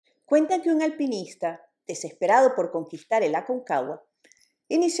Cuentan que un alpinista, desesperado por conquistar el Aconcagua,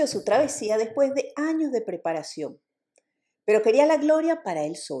 inició su travesía después de años de preparación, pero quería la gloria para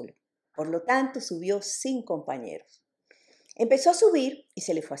él solo. Por lo tanto, subió sin compañeros. Empezó a subir y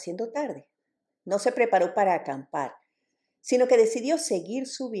se le fue haciendo tarde. No se preparó para acampar, sino que decidió seguir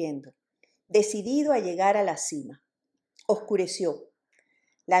subiendo, decidido a llegar a la cima. Oscureció.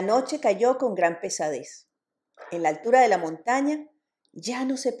 La noche cayó con gran pesadez. En la altura de la montaña ya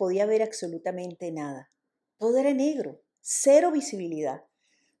no se podía ver absolutamente nada. Todo era negro, cero visibilidad.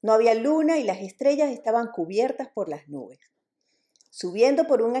 No había luna y las estrellas estaban cubiertas por las nubes. Subiendo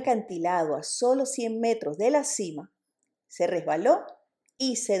por un acantilado a solo 100 metros de la cima, se resbaló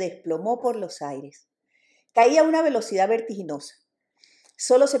y se desplomó por los aires. Caía a una velocidad vertiginosa.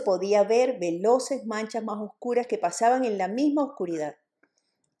 Solo se podía ver veloces manchas más oscuras que pasaban en la misma oscuridad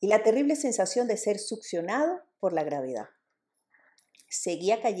y la terrible sensación de ser succionado por la gravedad.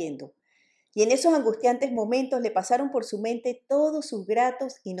 Seguía cayendo, y en esos angustiantes momentos le pasaron por su mente todos sus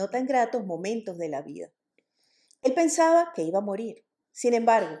gratos y no tan gratos momentos de la vida. Él pensaba que iba a morir. Sin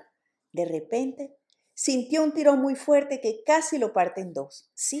embargo, de repente, sintió un tirón muy fuerte que casi lo parte en dos.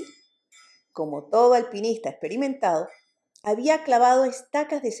 Sí, como todo alpinista experimentado, había clavado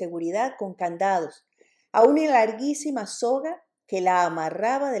estacas de seguridad con candados a una larguísima soga que la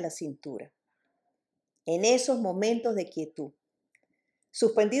amarraba de la cintura. En esos momentos de quietud,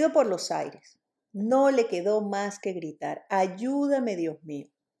 suspendido por los aires, no le quedó más que gritar: «¡Ayúdame, Dios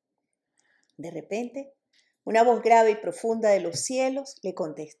mío!». De repente, una voz grave y profunda de los cielos le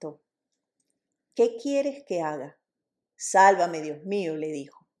contestó: «¿Qué quieres que haga?». «Sálvame, Dios mío», le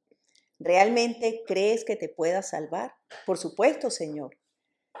dijo. «¿Realmente crees que te pueda salvar?». «Por supuesto, Señor».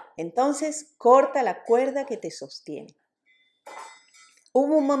 «Entonces, corta la cuerda que te sostiene».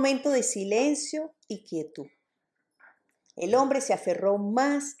 Hubo un momento de silencio y quietud. El hombre se aferró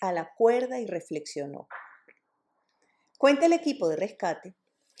más a la cuerda y reflexionó. Cuenta el equipo de rescate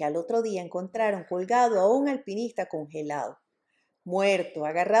que al otro día encontraron colgado a un alpinista congelado, muerto,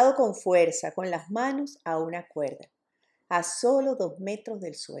 agarrado con fuerza, con las manos a una cuerda, a solo 2 metros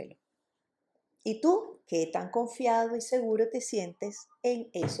del suelo. ¿Y tú qué tan confiado y seguro te sientes en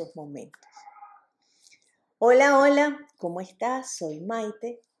esos momentos? Hola, hola, ¿cómo estás? Soy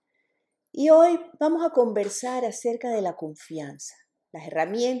Maite y hoy vamos a conversar acerca de la confianza, las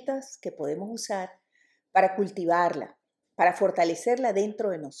herramientas que podemos usar para cultivarla, para fortalecerla dentro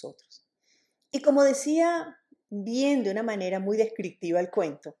de nosotros. Y como decía bien de una manera muy descriptiva el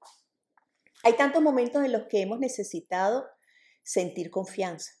cuento, hay tantos momentos en los que hemos necesitado sentir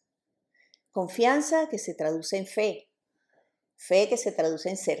confianza. Confianza que se traduce en fe, fe que se traduce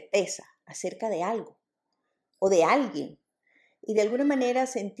en certeza acerca de algo o de alguien, y de alguna manera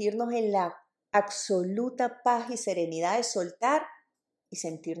sentirnos en la absoluta paz y serenidad de soltar y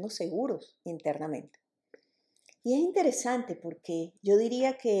sentirnos seguros internamente. Y es interesante porque yo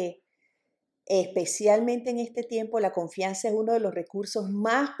diría que especialmente en este tiempo la confianza es uno de los recursos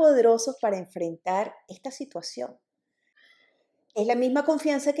más poderosos para enfrentar esta situación. Es la misma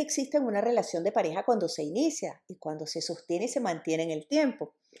confianza que existe en una relación de pareja cuando se inicia y cuando se sostiene y se mantiene en el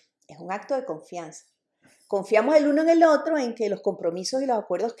tiempo. Es un acto de confianza. Confiamos el uno en el otro en que los compromisos y los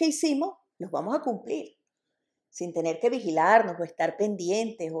acuerdos que hicimos los vamos a cumplir, sin tener que vigilarnos o estar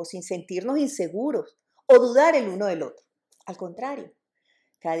pendientes o sin sentirnos inseguros o dudar el uno del otro. Al contrario,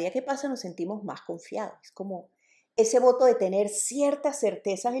 cada día que pasa nos sentimos más confiados. Es como ese voto de tener ciertas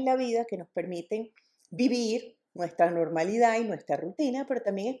certezas en la vida que nos permiten vivir nuestra normalidad y nuestra rutina, pero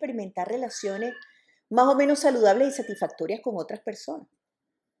también experimentar relaciones más o menos saludables y satisfactorias con otras personas.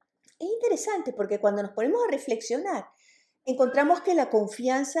 Es interesante porque cuando nos ponemos a reflexionar, encontramos que la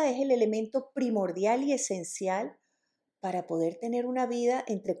confianza es el elemento primordial y esencial para poder tener una vida,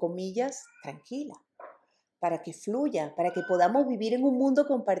 entre comillas, tranquila, para que fluya, para que podamos vivir en un mundo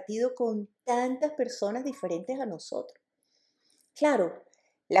compartido con tantas personas diferentes a nosotros. Claro,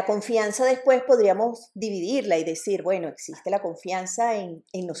 la confianza después podríamos dividirla y decir, bueno, existe la confianza en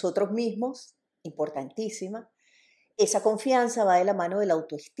nosotros mismos, importantísima. Esa confianza va de la mano de la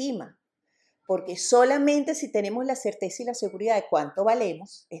autoestima, porque solamente si tenemos la certeza y la seguridad de cuánto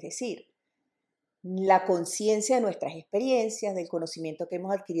valemos, es decir, la conciencia de nuestras experiencias, del conocimiento que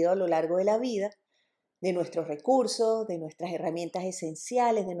hemos adquirido a lo largo de la vida, de nuestros recursos, de nuestras herramientas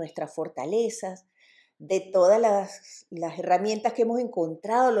esenciales, de nuestras fortalezas, de todas las herramientas que hemos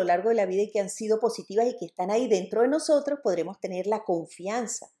encontrado a lo largo de la vida y que han sido positivas y que están ahí dentro de nosotros, podremos tener la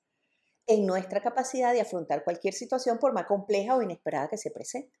confianza en nuestra capacidad de afrontar cualquier situación por más compleja o inesperada que se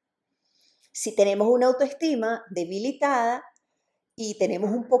presente. Si tenemos una autoestima debilitada, y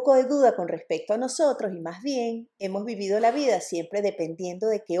tenemos un poco de duda con respecto a nosotros y más bien hemos vivido la vida siempre dependiendo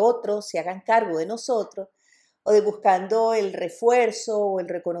de que otros se hagan cargo de nosotros o de buscando el refuerzo o el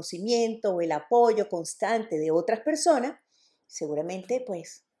reconocimiento o el apoyo constante de otras personas, seguramente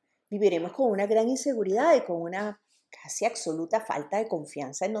pues viviremos con una gran inseguridad y con una casi absoluta falta de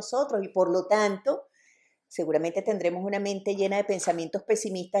confianza en nosotros y por lo tanto seguramente tendremos una mente llena de pensamientos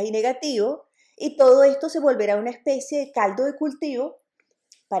pesimistas y negativos y todo esto se volverá una especie de caldo de cultivo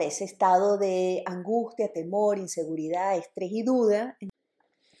para ese estado de angustia, temor, inseguridad, estrés y duda.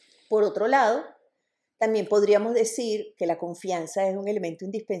 Por otro lado, también podríamos decir que la confianza es un elemento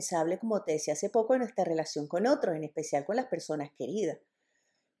indispensable, como te decía hace poco, en nuestra relación con otros, en especial con las personas queridas,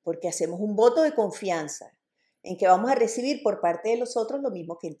 porque hacemos un voto de confianza en que vamos a recibir por parte de los otros lo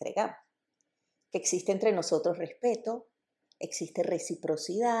mismo que entregamos, que existe entre nosotros respeto, existe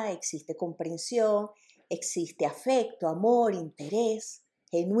reciprocidad, existe comprensión, existe afecto, amor, interés,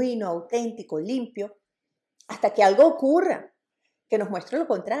 genuino, auténtico, limpio, hasta que algo ocurra que nos muestre lo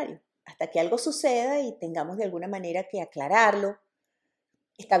contrario, hasta que algo suceda y tengamos de alguna manera que aclararlo,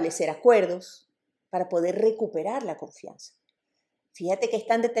 establecer acuerdos para poder recuperar la confianza. Fíjate que es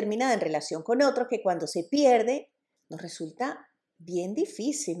tan determinada en relación con otros que cuando se pierde nos resulta bien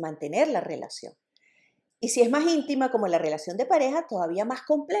difícil mantener la relación. Y si es más íntima como la relación de pareja, todavía más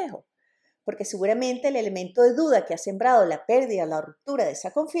complejo, porque seguramente el elemento de duda que ha sembrado la pérdida o la ruptura de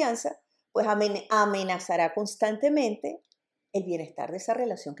esa confianza, pues amenazará constantemente el bienestar de esa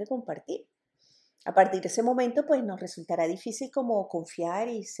relación que compartimos. A partir de ese momento, pues nos resultará difícil como confiar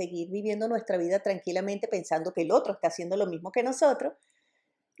y seguir viviendo nuestra vida tranquilamente pensando que el otro está haciendo lo mismo que nosotros.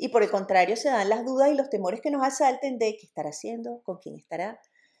 Y por el contrario, se dan las dudas y los temores que nos asalten de qué estará haciendo, con quién estará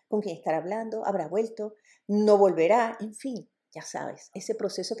hablando, habrá vuelto, no volverá, en fin, ya sabes, ese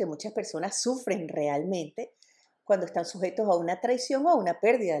proceso que muchas personas sufren realmente cuando están sujetos a una traición o a una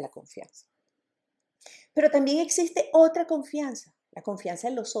pérdida de la confianza. Pero también existe otra confianza, la confianza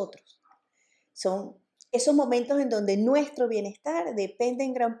en los otros. Son esos momentos en donde nuestro bienestar depende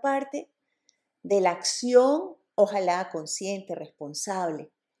en gran parte de la acción, ojalá consciente,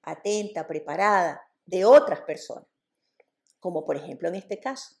 responsable, atenta, preparada, de otras personas, como por ejemplo en este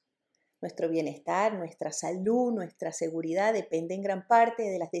caso. Nuestro bienestar, nuestra salud, nuestra seguridad depende en gran parte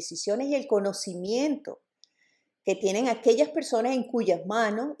de las decisiones y el conocimiento que tienen aquellas personas en cuyas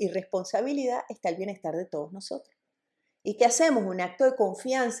manos y responsabilidad está el bienestar de todos nosotros. ¿Y qué hacemos? Un acto de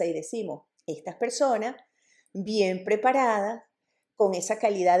confianza y decimos, estas personas bien preparadas, con esa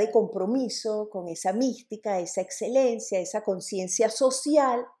calidad de compromiso, con esa mística, esa excelencia, esa conciencia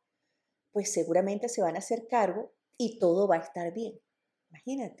social, pues seguramente se van a hacer cargo y todo va a estar bien.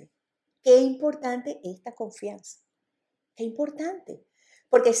 Imagínate, qué importante esta confianza, qué importante.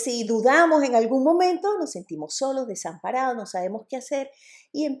 Porque si dudamos en algún momento, nos sentimos solos, desamparados, no sabemos qué hacer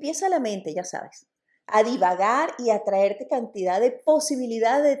y empieza la mente, ya sabes, a divagar y a traerte cantidad de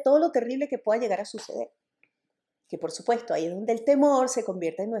posibilidades de todo lo terrible que pueda llegar a suceder. Que por supuesto ahí es donde el temor se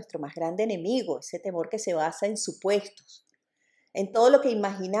convierte en nuestro más grande enemigo, ese temor que se basa en supuestos, en todo lo que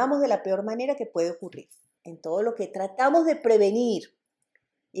imaginamos de la peor manera que puede ocurrir, en todo lo que tratamos de prevenir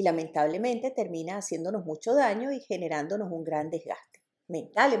y lamentablemente termina haciéndonos mucho daño y generándonos un gran desgaste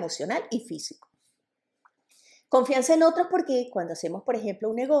mental, emocional y físico. Confianza en otros porque cuando hacemos, por ejemplo,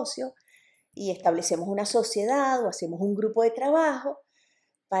 un negocio y establecemos una sociedad o hacemos un grupo de trabajo,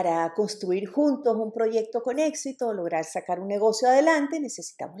 para construir juntos un proyecto con éxito, lograr sacar un negocio adelante,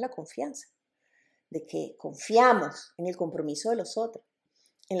 necesitamos la confianza, de que confiamos en el compromiso de los otros,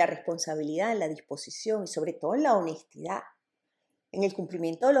 en la responsabilidad, en la disposición y sobre todo en la honestidad, en el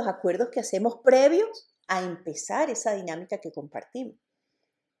cumplimiento de los acuerdos que hacemos previos a empezar esa dinámica que compartimos.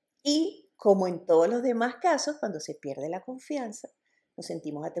 Y como en todos los demás casos, cuando se pierde la confianza, nos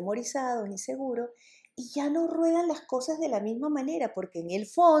sentimos atemorizados, inseguros y ya no ruedan las cosas de la misma manera, porque en el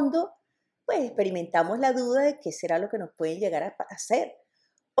fondo, pues experimentamos la duda de qué será lo que nos pueden llegar a hacer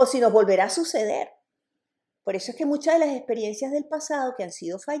o si nos volverá a suceder. Por eso es que muchas de las experiencias del pasado que han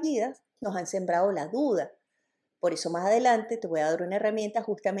sido fallidas nos han sembrado la duda. Por eso más adelante te voy a dar una herramienta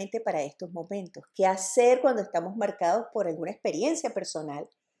justamente para estos momentos. ¿Qué hacer cuando estamos marcados por alguna experiencia personal?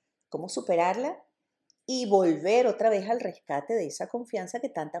 ¿Cómo superarla? Y volver otra vez al rescate de esa confianza que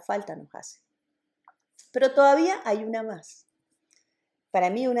tanta falta nos hace. Pero todavía hay una más. Para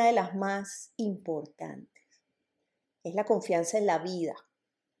mí una de las más importantes es la confianza en la vida,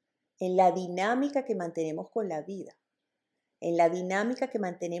 en la dinámica que mantenemos con la vida, en la dinámica que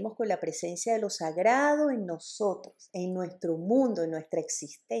mantenemos con la presencia de lo sagrado en nosotros, en nuestro mundo, en nuestra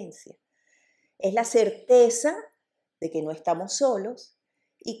existencia. Es la certeza de que no estamos solos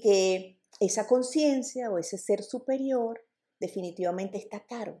y que esa conciencia o ese ser superior definitivamente está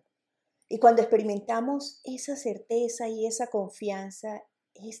caro. Y cuando experimentamos esa certeza y esa confianza,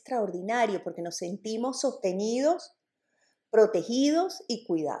 es extraordinario porque nos sentimos sostenidos, protegidos y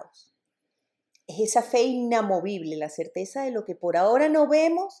cuidados. Es esa fe inamovible, la certeza de lo que por ahora no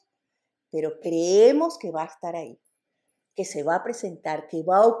vemos, pero creemos que va a estar ahí, que se va a presentar, que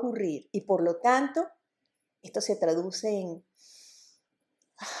va a ocurrir. Y por lo tanto, esto se traduce en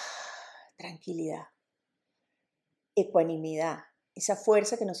tranquilidad, ecuanimidad, esa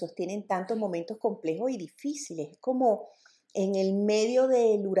fuerza que nos sostiene en tantos momentos complejos y difíciles. Es como en el medio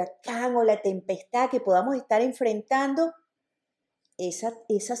del huracán o la tempestad que podamos estar enfrentando,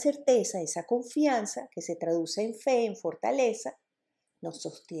 esa certeza, esa confianza que se traduce en fe, en fortaleza, nos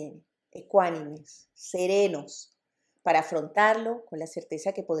sostiene, ecuánimes, serenos, para afrontarlo con la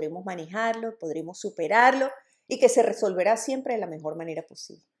certeza que podremos manejarlo, podremos superarlo y que se resolverá siempre de la mejor manera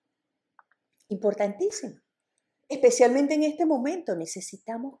posible. Importantísimo. Especialmente en este momento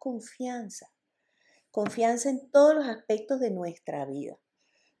necesitamos confianza, confianza en todos los aspectos de nuestra vida.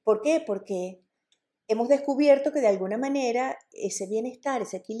 ¿Por qué? Porque hemos descubierto que de alguna manera ese bienestar,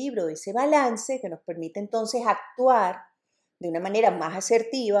 ese equilibrio, ese balance que nos permite entonces actuar de una manera más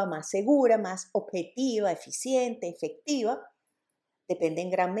asertiva, más segura, más objetiva, eficiente, efectiva, depende en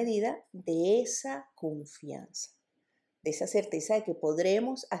gran medida de esa confianza, de esa certeza de que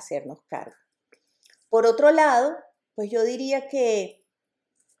podremos hacernos cargo. Por otro lado, pues yo diría que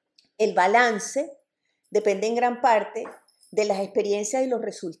el balance depende en gran parte de las experiencias y los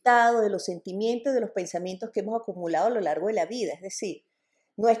resultados, de los sentimientos, de los pensamientos que hemos acumulado a lo largo de la vida. Es decir,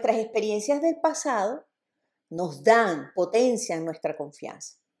 nuestras experiencias del pasado nos dan, potencian nuestra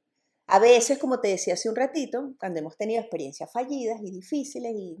confianza. A veces, como te decía hace un ratito, cuando hemos tenido experiencias fallidas y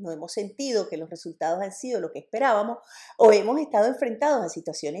difíciles y no hemos sentido que los resultados han sido lo que esperábamos, o hemos estado enfrentados a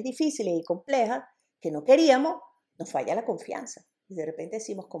situaciones difíciles y complejas que no queríamos, nos falla la confianza. Y de repente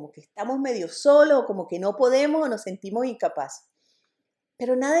decimos como que estamos medio solos, o como que no podemos, o nos sentimos incapaces.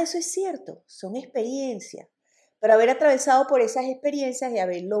 Pero nada de eso es cierto, son experiencias. Pero haber atravesado por esas experiencias y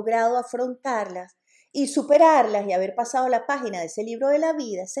haber logrado afrontarlas y superarlas y haber pasado la página de ese libro de la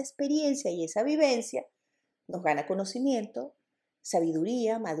vida, esa experiencia y esa vivencia, nos gana conocimiento,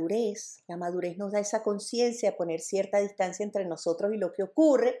 sabiduría, madurez. La madurez nos da esa conciencia de poner cierta distancia entre nosotros y lo que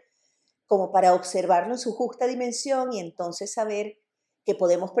ocurre, como para observarlo en su justa dimensión y entonces saber que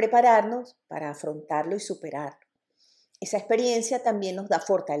podemos prepararnos para afrontarlo y superarlo. Esa experiencia también nos da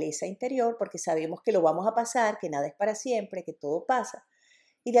fortaleza interior porque sabemos que lo vamos a pasar, que nada es para siempre, que todo pasa.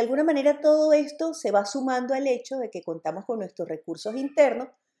 Y de alguna manera todo esto se va sumando al hecho de que contamos con nuestros recursos internos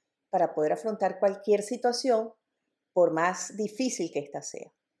para poder afrontar cualquier situación, por más difícil que ésta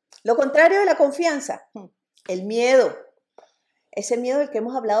sea. Lo contrario de la confianza, el miedo. Ese miedo del que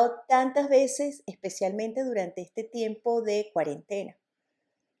hemos hablado tantas veces, especialmente durante este tiempo de cuarentena.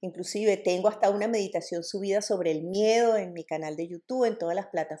 Inclusive tengo hasta una meditación subida sobre el miedo en mi canal de YouTube, en todas las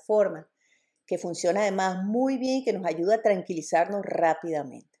plataformas, que funciona además muy bien y que nos ayuda a tranquilizarnos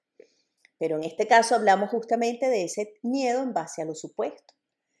rápidamente. Pero en este caso hablamos justamente de ese miedo en base a lo supuesto.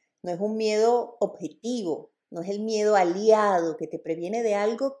 No es un miedo objetivo, no es el miedo aliado que te previene de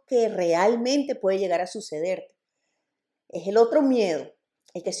algo que realmente puede llegar a sucederte. Es el otro miedo,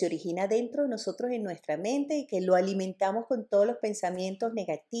 el que se origina dentro de nosotros en nuestra mente y que lo alimentamos con todos los pensamientos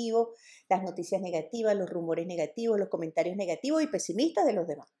negativos, las noticias negativas, los rumores negativos, los comentarios negativos y pesimistas de los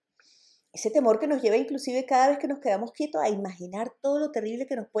demás. Ese temor que nos lleva inclusive cada vez que nos quedamos quietos a imaginar todo lo terrible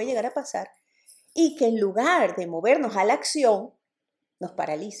que nos puede llegar a pasar y que en lugar de movernos a la acción, nos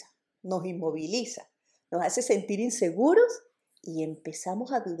paraliza, nos inmoviliza, nos hace sentir inseguros y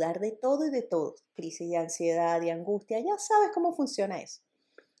empezamos a dudar de todo y de todos. Crisis de ansiedad, de angustia, ya sabes cómo funciona eso.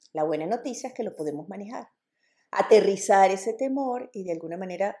 La buena noticia es que lo podemos manejar, aterrizar ese temor y de alguna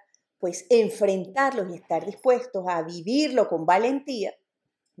manera pues enfrentarlos y estar dispuestos a vivirlo con valentía,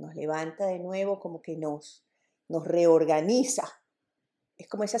 nos levanta de nuevo, como que nos reorganiza. Es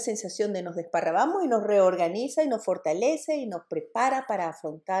como esa sensación de nos desparramamos y nos reorganiza y nos fortalece y nos prepara para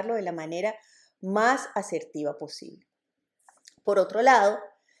afrontarlo de la manera más asertiva posible. Por otro lado,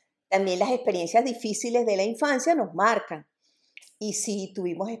 también las experiencias difíciles de la infancia nos marcan. Y si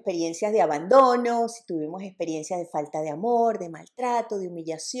tuvimos experiencias de abandono, si tuvimos experiencias de falta de amor, de maltrato, de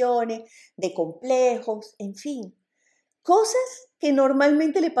humillaciones, de complejos, en fin, cosas que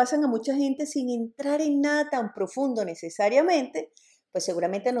normalmente le pasan a mucha gente sin entrar en nada tan profundo necesariamente, pues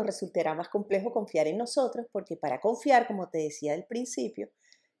seguramente nos resultará más complejo confiar en nosotros, porque para confiar, como te decía al principio,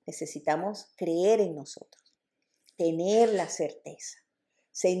 necesitamos creer en nosotros, tener la certeza,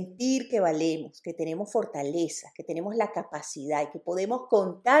 sentir que valemos, que tenemos fortaleza, que tenemos la capacidad y que podemos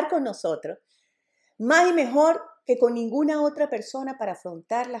contar con nosotros más y mejor que con ninguna otra persona para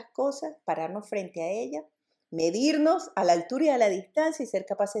afrontar las cosas, pararnos frente a ellas, medirnos a la altura y a la distancia y ser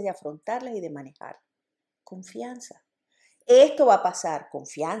capaces de afrontarlas y de manejarlas. Confianza. Esto va a pasar,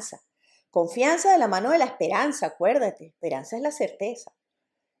 confianza. Confianza de la mano de la esperanza, acuérdate. Esperanza es la certeza.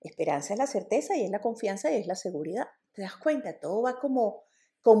 Esperanza es la certeza y es la confianza y es la seguridad. ¿Te das cuenta? Todo va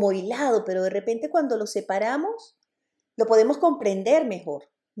como hilado, pero de repente cuando lo separamos, lo podemos comprender mejor.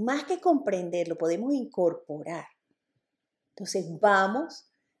 Más que comprender, lo podemos incorporar. Entonces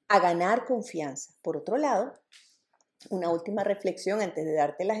vamos a ganar confianza. Por otro lado, una última reflexión antes de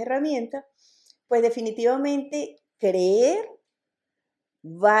darte las herramientas, pues definitivamente creer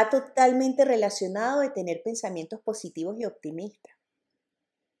va totalmente relacionado de tener pensamientos positivos y optimistas.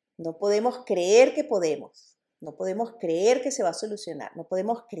 No podemos creer que podemos, no podemos creer que se va a solucionar, no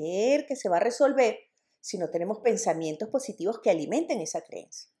podemos creer que se va a resolver si no tenemos pensamientos positivos que alimenten esa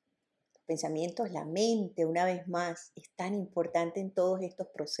creencia. Los pensamientos, la mente, una vez más, es tan importante en todos estos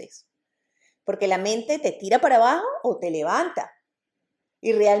procesos. Porque la mente te tira para abajo o te levanta.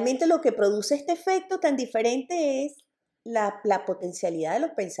 Y realmente lo que produce este efecto tan diferente es la potencialidad de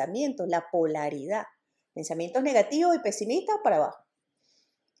los pensamientos, la polaridad. Pensamientos negativos y pesimistas para abajo.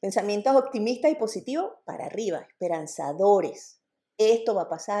 Pensamientos optimistas y positivos para arriba, esperanzadores. Esto va a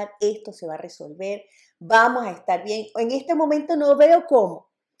pasar, esto se va a resolver, vamos a estar bien. En este momento no veo cómo,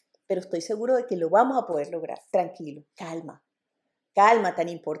 pero estoy seguro de que lo vamos a poder lograr. Tranquilo, calma. Calma tan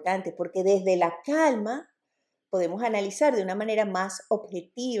importante, porque desde la calma podemos analizar de una manera más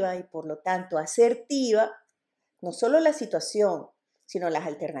objetiva y por lo tanto asertiva, no solo la situación, sino las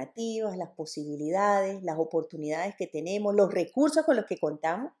alternativas, las posibilidades, las oportunidades que tenemos, los recursos con los que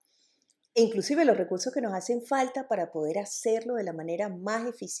contamos, e inclusive los recursos que nos hacen falta para poder hacerlo de la manera más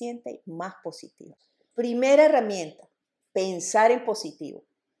eficiente y más positiva. Primera herramienta, pensar en positivo.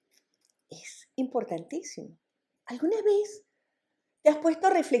 Es importantísimo. ¿Alguna vez te has puesto a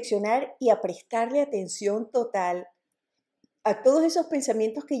reflexionar y a prestarle atención total a todos esos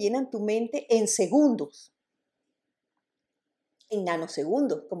pensamientos que llenan tu mente en segundos, en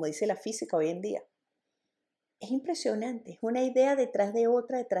nanosegundos, como dice la física hoy en día? Es impresionante, es una idea detrás de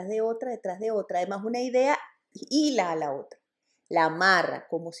otra, detrás de otra, detrás de otra. Además, una idea hila a la otra, la amarra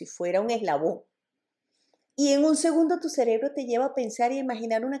como si fuera un eslabón. Y en un segundo tu cerebro te lleva a pensar y a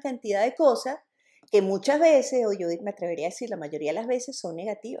imaginar una cantidad de cosas que muchas veces, o yo me atrevería a decir la mayoría de las veces, son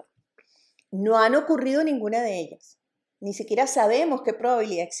negativas. No han ocurrido ninguna de ellas. Ni siquiera sabemos qué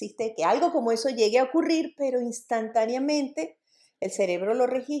probabilidad existe de que algo como eso llegue a ocurrir, pero instantáneamente el cerebro lo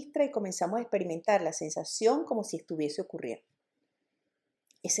registra y comenzamos a experimentar la sensación como si estuviese ocurriendo.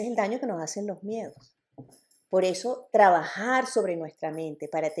 Ese es el daño que nos hacen los miedos. Por eso, trabajar sobre nuestra mente,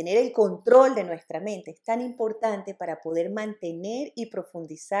 para tener el control de nuestra mente, es tan importante para poder mantener y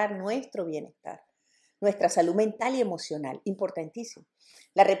profundizar nuestro bienestar, nuestra salud mental y emocional. Importantísimo.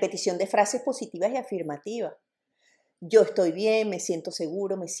 La repetición de frases positivas y afirmativas. Yo estoy bien, me siento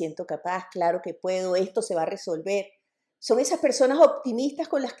seguro, me siento capaz, claro que puedo, esto se va a resolver. Son esas personas optimistas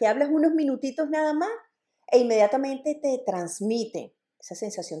con las que hablas unos minutitos nada más e inmediatamente te transmiten esa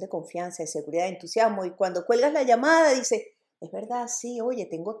sensación de confianza, de seguridad, de entusiasmo. Y cuando cuelgas la llamada, dices, es verdad, sí, oye,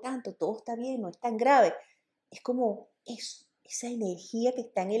 tengo tanto, todo está bien, no es tan grave. Es como eso, esa energía que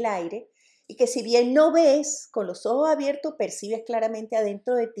está en el aire y que si bien no ves con los ojos abiertos, percibes claramente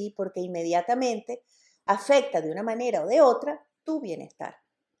adentro de ti porque inmediatamente afecta de una manera o de otra tu bienestar,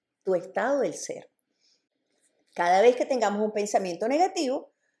 tu estado del ser. Cada vez que tengamos un pensamiento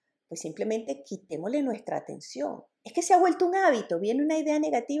negativo, pues simplemente quitémosle nuestra atención. Es que se ha vuelto un hábito, viene una idea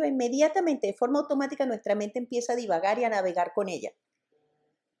negativa, inmediatamente, de forma automática, nuestra mente empieza a divagar y a navegar con ella.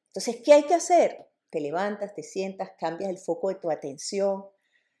 Entonces, ¿qué hay que hacer? Te levantas, te sientas, cambias el foco de tu atención,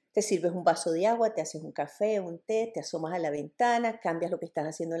 te sirves un vaso de agua, te haces un café, un té, te asomas a la ventana, cambias lo que estás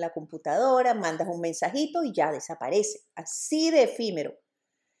haciendo en la computadora, mandas un mensajito y ya desaparece. Así de efímero.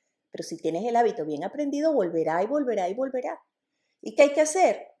 Pero si tienes el hábito bien aprendido, volverá y volverá y volverá. ¿Y qué hay que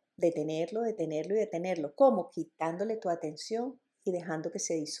hacer? Detenerlo, detenerlo y detenerlo. ¿Cómo? Quitándole tu atención y dejando que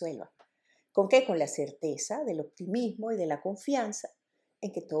se disuelva. ¿Con qué? Con la certeza del optimismo y de la confianza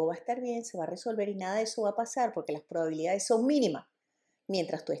en que todo va a estar bien, se va a resolver y nada de eso va a pasar porque las probabilidades son mínimas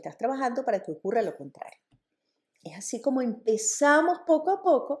mientras tú estás trabajando para que ocurra lo contrario. Es así como empezamos poco a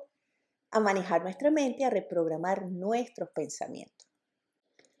poco a manejar nuestra mente, a reprogramar nuestros pensamientos.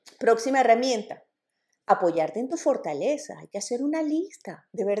 Próxima herramienta, apoyarte en tus fortalezas. Hay que hacer una lista.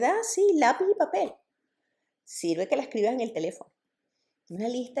 De verdad, sí, lápiz y papel. Sirve que la escribas en el teléfono. Una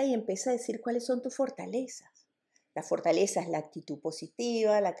lista y empieza a decir cuáles son tus fortalezas. La fortaleza es la actitud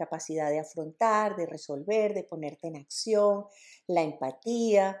positiva, la capacidad de afrontar, de resolver, de ponerte en acción, la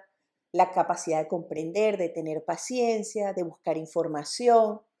empatía, la capacidad de comprender, de tener paciencia, de buscar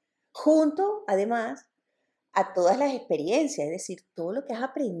información, junto, además, a todas las experiencias, es decir, todo lo que has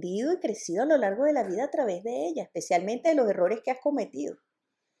aprendido y crecido a lo largo de la vida a través de ella, especialmente de los errores que has cometido.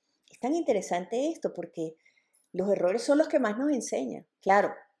 Es tan interesante esto porque los errores son los que más nos enseñan,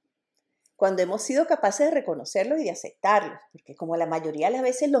 claro, cuando hemos sido capaces de reconocerlos y de aceptarlos, porque como la mayoría de las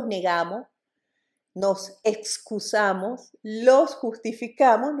veces los negamos, nos excusamos, los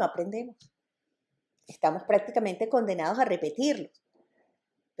justificamos, no aprendemos. Estamos prácticamente condenados a repetirlos.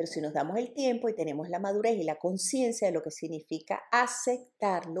 Pero si nos damos el tiempo y tenemos la madurez y la conciencia de lo que significa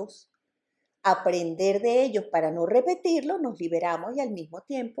aceptarlos, aprender de ellos para no repetirlos, nos liberamos y al mismo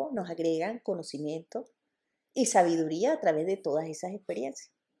tiempo nos agregan conocimiento y sabiduría a través de todas esas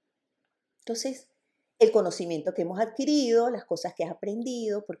experiencias. Entonces, el conocimiento que hemos adquirido, las cosas que has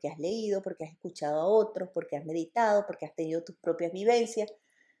aprendido, porque has leído, porque has escuchado a otros, porque has meditado, porque has tenido tus propias vivencias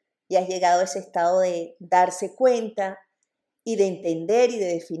y has llegado a ese estado de darse cuenta y de entender y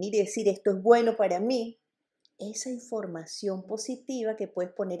de definir y decir esto es bueno para mí, esa información positiva que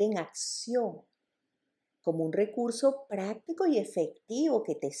puedes poner en acción como un recurso práctico y efectivo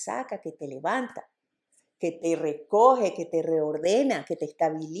que te saca, que te levanta, que te recoge, que te reordena, que te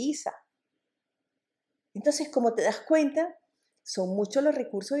estabiliza. Entonces, como te das cuenta, son muchos los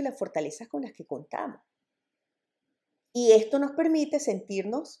recursos y las fortalezas con las que contamos. Y esto nos permite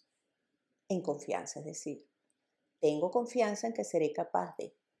sentirnos en confianza, es decir, tengo confianza en que seré capaz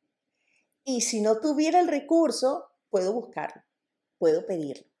de. Y si no tuviera el recurso, puedo buscarlo, puedo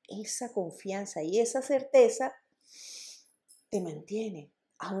pedirlo. Esa confianza y esa certeza te mantiene,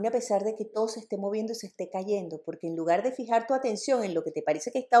 aun a pesar de que todo se esté moviendo y se esté cayendo, porque en lugar de fijar tu atención en lo que te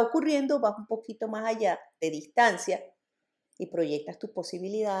parece que está ocurriendo, vas un poquito más allá de distancia y proyectas tus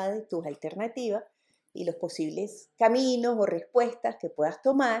posibilidades, tus alternativas y los posibles caminos o respuestas que puedas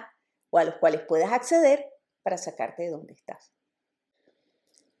tomar o a los cuales puedas acceder para sacarte de donde estás.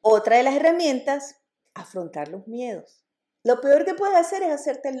 Otra de las herramientas, afrontar los miedos. Lo peor que puedes hacer es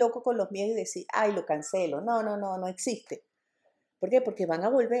hacerte el loco con los miedos y decir, ay, lo cancelo. No, no existe. ¿Por qué? Porque van a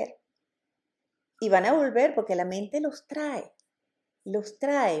volver. Y van a volver porque la mente los trae. Los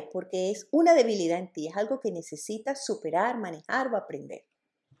trae porque es una debilidad en ti, es algo que necesitas superar, manejar o aprender.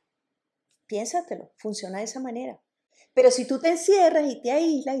 Piénsatelo, funciona de esa manera. Pero si tú te encierras y te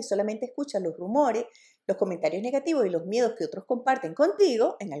aíslas y solamente escuchas los rumores, los comentarios negativos y los miedos que otros comparten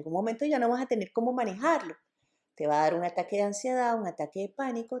contigo, en algún momento ya no vas a tener cómo manejarlo. Te va a dar un ataque de ansiedad, un ataque de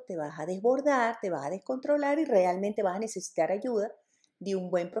pánico, te vas a desbordar, te vas a descontrolar y realmente vas a necesitar ayuda de un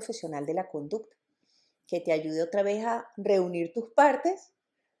buen profesional de la conducta que te ayude otra vez a reunir tus partes,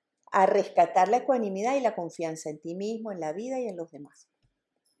 a rescatar la ecuanimidad y la confianza en ti mismo, en la vida y en los demás.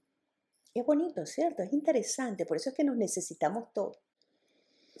 Es bonito, ¿cierto? Es interesante, por eso es que nos necesitamos todos.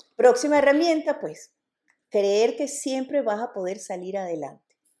 Próxima herramienta, pues, creer que siempre vas a poder salir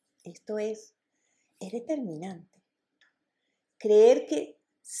adelante. Esto es determinante. Creer que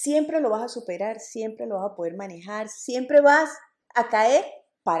siempre lo vas a superar, siempre lo vas a poder manejar, siempre vas a caer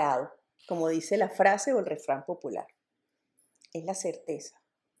parado, como dice la frase o el refrán popular. Es la certeza.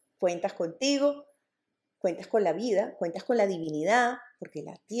 Cuentas contigo, cuentas con la vida, cuentas con la divinidad, porque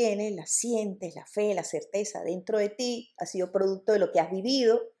la tienes, la sientes, la fe, la certeza dentro de ti, ha sido producto de lo que has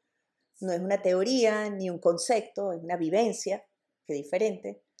vivido. No es una teoría ni un concepto, es una vivencia, que es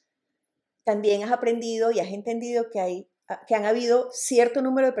diferente. También has aprendido y has entendido que han habido cierto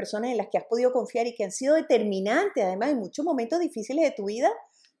número de personas en las que has podido confiar y que han sido determinantes, además, en muchos momentos difíciles de tu vida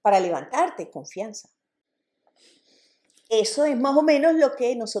para levantarte, confianza. Eso es más o menos lo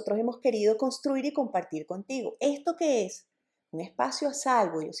que nosotros hemos querido construir y compartir contigo. ¿Esto qué es? Un espacio a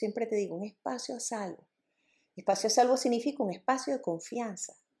salvo. Yo siempre te digo, un espacio a salvo. Espacio a salvo significa un espacio de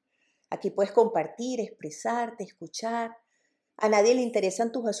confianza. Aquí puedes compartir, expresarte, escuchar. A nadie le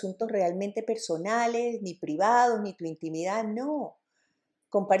interesan tus asuntos realmente personales, ni privados, ni tu intimidad, no.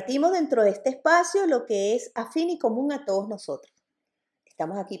 Compartimos dentro de este espacio lo que es afín y común a todos nosotros.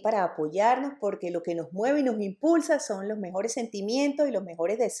 Estamos aquí para apoyarnos porque lo que nos mueve y nos impulsa son los mejores sentimientos y los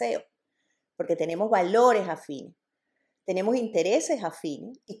mejores deseos, porque tenemos valores afines, tenemos intereses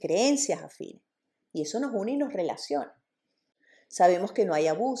afines y creencias afines, y eso nos une y nos relaciona. Sabemos que no hay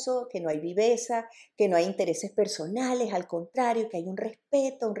abuso, que no hay viveza, que no hay intereses personales, al contrario, que hay un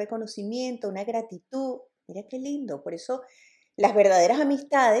respeto, un reconocimiento, una gratitud. Mira qué lindo, por eso las verdaderas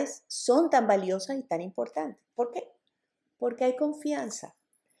amistades son tan valiosas y tan importantes. ¿Por qué? Porque hay confianza.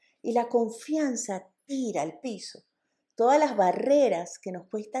 Y la confianza tira al piso todas las barreras que nos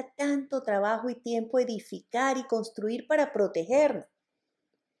cuesta tanto trabajo y tiempo edificar y construir para protegernos.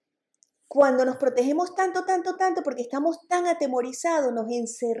 cuando nos protegemos tanto, tanto, tanto, porque estamos tan atemorizados, nos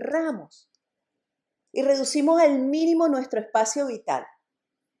encerramos y reducimos al mínimo nuestro espacio vital.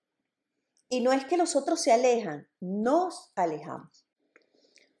 Y no es que los otros se alejan, nos alejamos.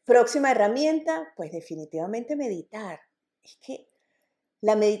 Próxima herramienta, pues definitivamente meditar. Es que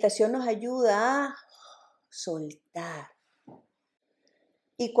la meditación nos ayuda a soltar.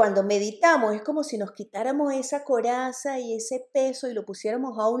 Y cuando meditamos es como si nos quitáramos esa coraza y ese peso y lo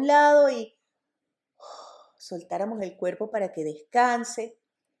pusiéramos a un lado y soltáramos el cuerpo para que descanse.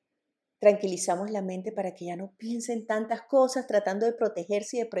 Tranquilizamos la mente para que ya no piense en tantas cosas, tratando de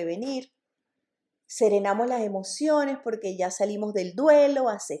protegerse y de prevenir. Serenamos las emociones porque ya salimos del duelo,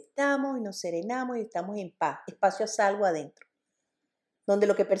 aceptamos y nos serenamos y estamos en paz, espacio a salvo adentro, donde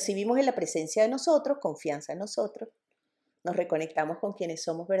lo que percibimos es la presencia de nosotros, confianza en nosotros. Nos reconectamos con quienes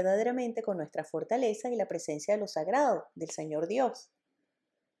somos verdaderamente, con nuestras fortalezas y la presencia de lo sagrado, del Señor Dios.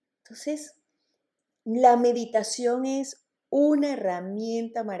 Entonces, la meditación es una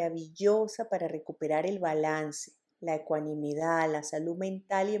herramienta maravillosa para recuperar el balance, la ecuanimidad, la salud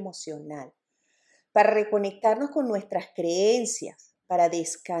mental y emocional, para reconectarnos con nuestras creencias, para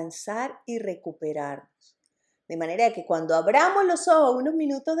descansar y recuperarnos. De manera que cuando abramos los ojos unos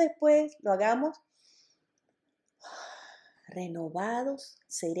minutos después, lo hagamos renovados,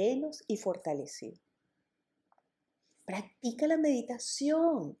 serenos y fortalecidos. Practica la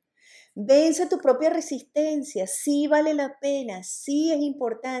meditación. Vence tu propia resistencia. Sí vale la pena, sí es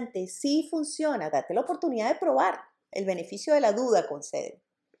importante, sí funciona. Date la oportunidad de probar. El beneficio de la duda concede.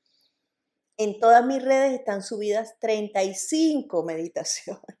 En todas mis redes están subidas 35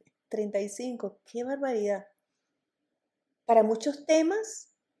 meditaciones. 35, qué barbaridad. Para muchos temas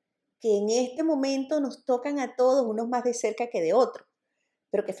que en este momento nos tocan a todos, unos más de cerca que de otros,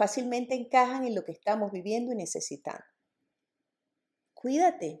 pero que fácilmente encajan en lo que estamos viviendo y necesitando.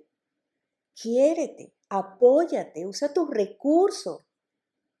 Cuídate, quiérete, apóyate, usa tus recursos.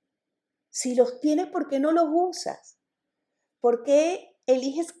 Si los tienes, ¿por qué no los usas? ¿Por qué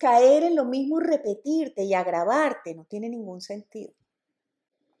eliges caer en lo mismo y repetirte y agravarte? No tiene ningún sentido.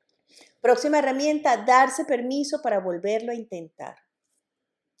 Próxima herramienta, darse permiso para volverlo a intentar.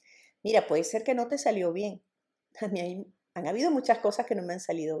 Mira, puede ser que no te salió bien. A mí han habido muchas cosas que no me han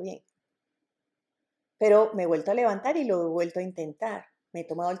salido bien. Pero me he vuelto a levantar y lo he vuelto a intentar. Me he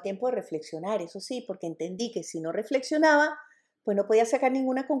tomado el tiempo de reflexionar, eso sí, porque entendí que si no reflexionaba, pues no podía sacar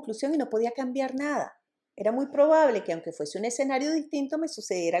ninguna conclusión y no podía cambiar nada. Era muy probable que aunque fuese un escenario distinto, me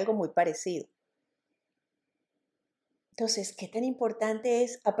sucediera algo muy parecido. Entonces, ¿qué tan importante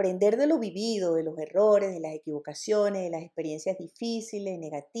es aprender de lo vivido, de los errores, de las equivocaciones, de las experiencias difíciles,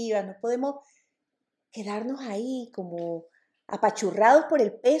 negativas? No podemos quedarnos ahí como apachurrados por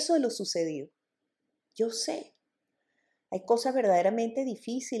el peso de lo sucedido. Yo sé, hay cosas verdaderamente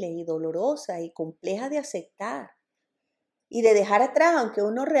difíciles y dolorosas y complejas de aceptar y de dejar atrás, aunque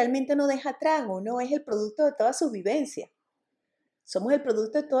uno realmente no deja atrás, uno es el producto de toda su vivencia. Somos el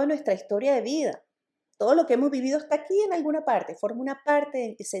producto de toda nuestra historia de vida. Todo lo que hemos vivido está aquí en alguna parte, forma una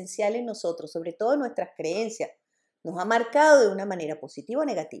parte esencial en nosotros, sobre todo nuestras creencias. Nos ha marcado de una manera positiva o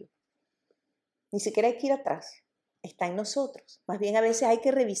negativa. Ni siquiera hay que ir atrás, está en nosotros. Más bien a veces hay que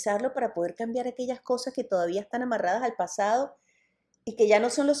revisarlo para poder cambiar aquellas cosas que todavía están amarradas al pasado y que ya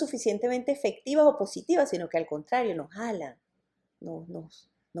no son lo suficientemente efectivas o positivas, sino que al contrario nos jalan,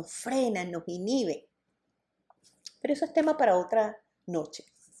 nos frenan, nos inhiben. Pero eso es tema para otra noche.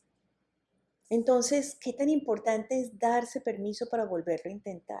 Entonces, ¿qué tan importante es darse permiso para volverlo a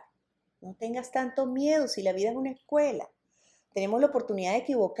intentar? No tengas tanto miedo si la vida es una escuela. Tenemos la oportunidad de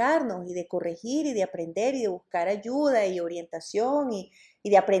equivocarnos y de corregir y de aprender y de buscar ayuda y orientación y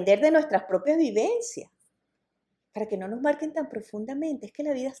de aprender de nuestras propias vivencias para que no nos marquen tan profundamente. Es que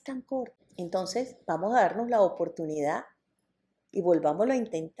la vida es tan corta. Entonces, vamos a darnos la oportunidad y volvámoslo a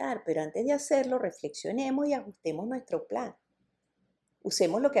intentar, pero antes de hacerlo, reflexionemos y ajustemos nuestro plan.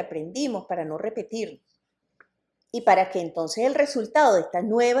 Usemos lo que aprendimos para no repetirlo y para que entonces el resultado de esta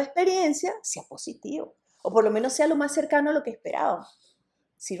nueva experiencia sea positivo o por lo menos sea lo más cercano a lo que esperábamos.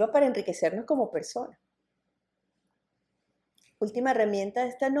 Sirva para enriquecernos como personas. Última herramienta de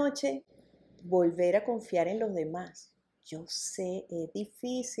esta noche, volver a confiar en los demás. Yo sé, es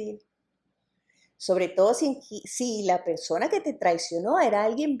difícil. Sobre todo si la persona que te traicionó era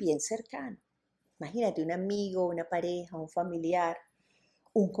alguien bien cercano. Imagínate un amigo, una pareja, un familiar,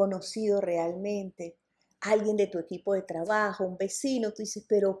 un conocido realmente, alguien de tu equipo de trabajo, un vecino. Tú dices,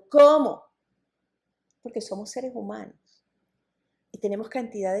 ¿pero cómo? Porque somos seres humanos. Y tenemos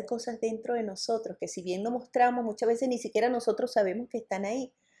cantidad de cosas dentro de nosotros que si bien no mostramos, muchas veces ni siquiera nosotros sabemos que están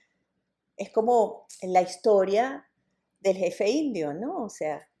ahí. Es como en la historia del jefe indio, ¿no? O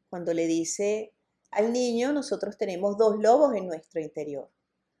sea, cuando le dice al niño, nosotros tenemos dos lobos en nuestro interior.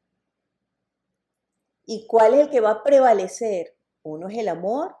 ¿Y cuál es el que va a prevalecer? Uno es el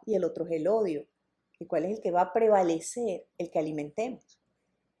amor y el otro es el odio. ¿Y cuál es el que va a prevalecer? El que alimentemos.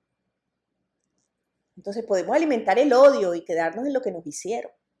 Entonces podemos alimentar el odio y quedarnos en lo que nos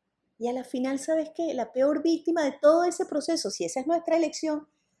hicieron. Y a la final, ¿sabes qué? La peor víctima de todo ese proceso, si esa es nuestra elección,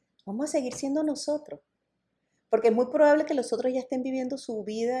 vamos a seguir siendo nosotros. Porque es muy probable que los otros ya estén viviendo su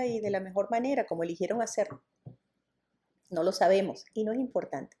vida y de la mejor manera, como eligieron hacerlo. No lo sabemos y no es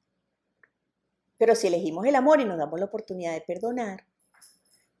importante. Pero si elegimos el amor y nos damos la oportunidad de perdonar,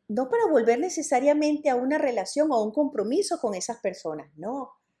 no para volver necesariamente a una relación o a un compromiso con esas personas,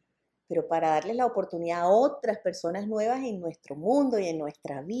 no, pero para darles la oportunidad a otras personas nuevas en nuestro mundo y en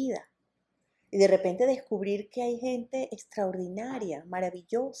nuestra vida. Y de repente descubrir que hay gente extraordinaria,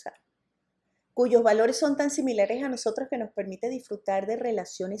 maravillosa, cuyos valores son tan similares a nosotros que nos permite disfrutar de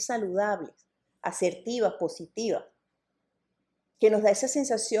relaciones saludables, asertivas, positivas, que nos da esa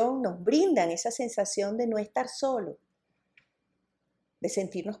sensación, nos brindan esa sensación de no estar solos, de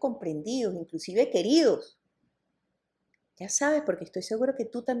sentirnos comprendidos, inclusive queridos. Ya sabes, porque estoy seguro que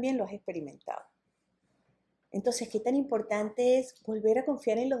tú también lo has experimentado. Entonces, ¿qué tan importante es volver a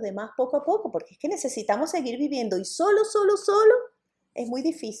confiar en los demás poco a poco? Porque es que necesitamos seguir viviendo y solo es muy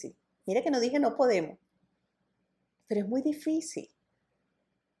difícil. Mira que no dije no podemos, pero es muy difícil.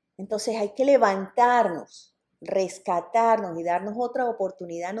 Entonces hay que levantarnos, rescatarnos y darnos otra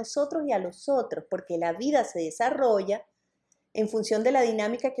oportunidad a nosotros y a los otros, porque la vida se desarrolla en función de la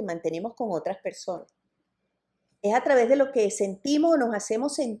dinámica que mantenemos con otras personas. Es a través de lo que sentimos o nos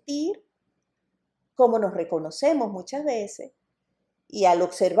hacemos sentir, como nos reconocemos muchas veces, y al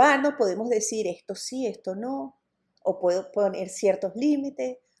observarnos podemos decir esto sí, esto no, o puedo poner ciertos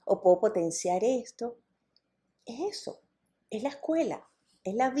límites, o puedo potenciar esto. Es eso, es la escuela,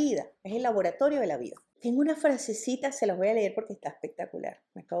 es la vida, es el laboratorio de la vida. Tengo una frasecita, se las voy a leer porque está espectacular.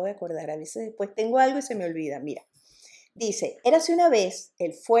 Me acabo de acordar, a veces después tengo algo y se me olvida. Mira, dice, érase una vez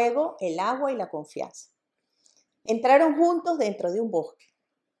el fuego, el agua y la confianza. Entraron juntos dentro de un bosque.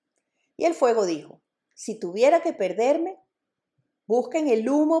 Y el fuego dijo, si tuviera que perderme, busquen el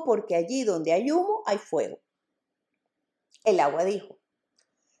humo porque allí donde hay humo hay fuego. El agua dijo,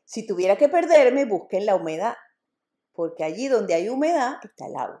 si tuviera que perderme, busquen la humedad porque allí donde hay humedad está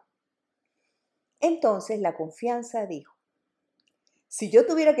el agua. Entonces la confianza dijo, si yo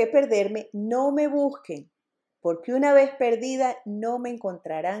tuviera que perderme, no me busquen, porque una vez perdida no me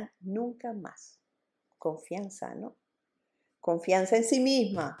encontrarán nunca más. Confianza, ¿no? Confianza en sí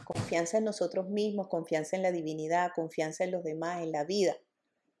misma, confianza en nosotros mismos, confianza en la divinidad, confianza en los demás, en la vida.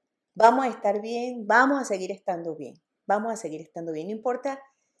 Vamos a estar bien, vamos a seguir estando bien, vamos a seguir estando bien. No importa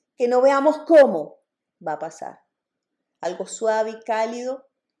que no veamos cómo va a pasar. Algo suave y cálido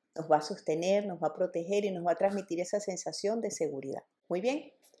nos va a sostener, nos va a proteger y nos va a transmitir esa sensación de seguridad. Muy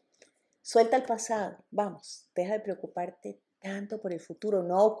bien, suelta el pasado, vamos, deja de preocuparte tanto por el futuro.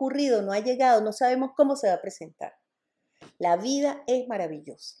 No ha ocurrido, no ha llegado, no sabemos cómo se va a presentar. La vida es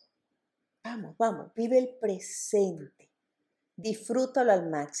maravillosa. Vamos, vamos, vive el presente. Disfrútalo al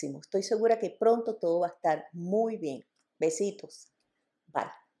máximo. Estoy segura que pronto todo va a estar muy bien. Besitos.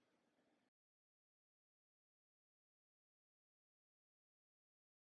 Bye.